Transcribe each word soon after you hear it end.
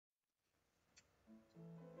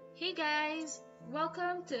Hey guys!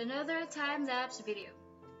 Welcome to another time-lapse video.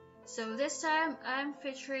 So this time I'm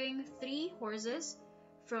featuring 3 horses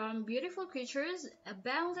from Beautiful Creatures, a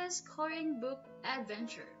boundless coloring book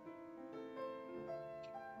adventure.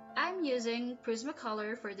 I'm using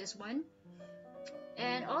Prismacolor for this one,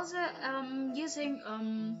 and also I'm using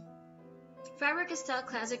Faber-Castell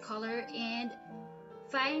Classic Color and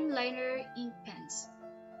fine liner ink pens.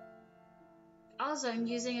 Also, I'm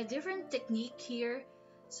using a different technique here.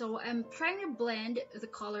 So I'm trying to blend the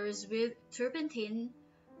colors with turpentine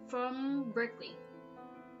from Berkeley.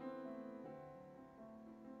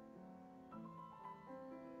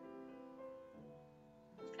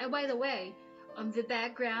 And by the way, the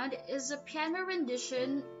background is a piano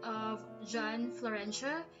rendition of John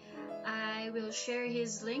Florentia. I will share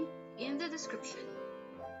his link in the description.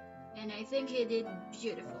 And I think he did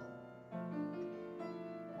beautiful.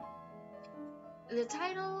 The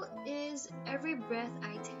title is Every Breath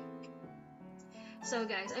I Take. So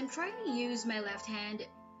guys, I'm trying to use my left hand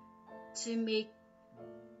to make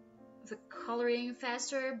the coloring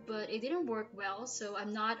faster, but it didn't work well, so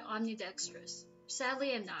I'm not omnidextrous.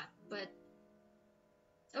 Sadly, I'm not, but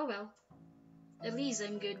oh well. At least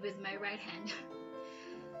I'm good with my right hand.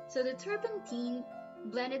 So the turpentine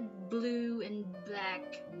blended blue and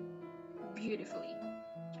black beautifully.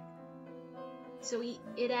 So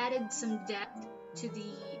it added some depth to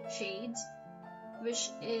the shades, which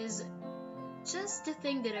is just the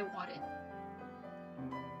thing that I wanted.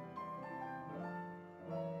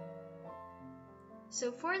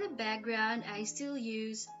 So for the background, I still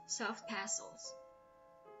use soft pastels.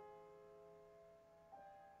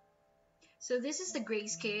 So this is the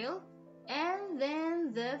grayscale, and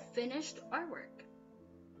then the finished artwork.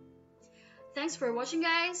 Thanks for watching,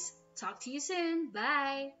 guys. Talk to you soon.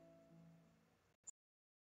 Bye.